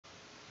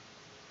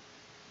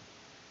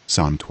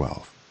Psalm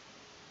 12.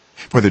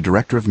 For the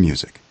director of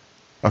music,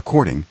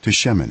 according to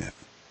Sheminith,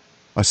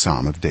 a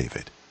psalm of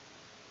David.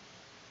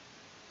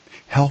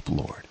 Help,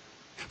 Lord,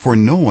 for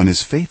no one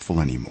is faithful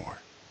anymore.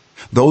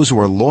 Those who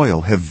are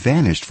loyal have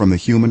vanished from the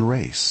human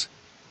race.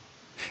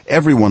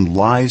 Everyone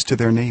lies to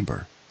their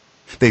neighbor.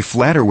 They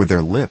flatter with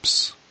their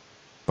lips,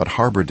 but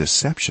harbor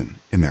deception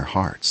in their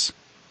hearts.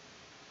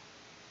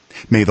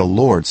 May the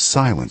Lord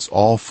silence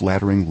all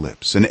flattering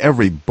lips and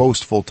every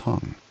boastful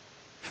tongue.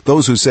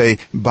 Those who say,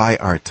 by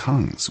our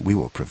tongues we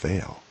will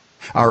prevail.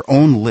 Our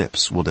own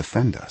lips will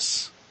defend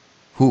us.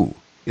 Who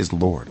is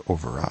Lord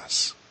over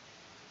us?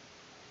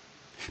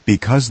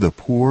 Because the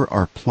poor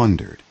are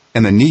plundered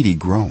and the needy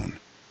groan,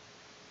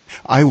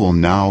 I will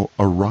now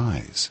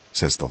arise,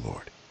 says the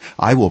Lord.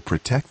 I will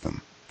protect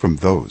them from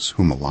those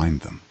who malign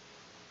them.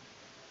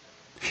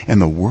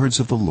 And the words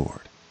of the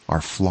Lord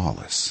are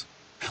flawless,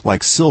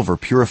 like silver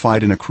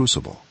purified in a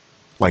crucible,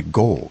 like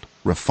gold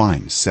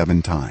refined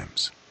 7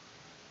 times.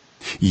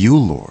 You,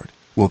 Lord,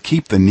 will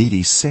keep the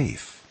needy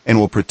safe and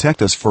will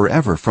protect us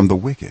forever from the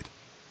wicked,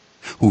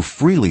 who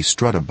freely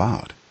strut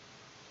about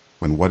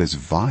when what is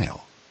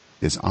vile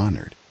is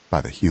honored by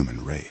the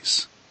human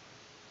race.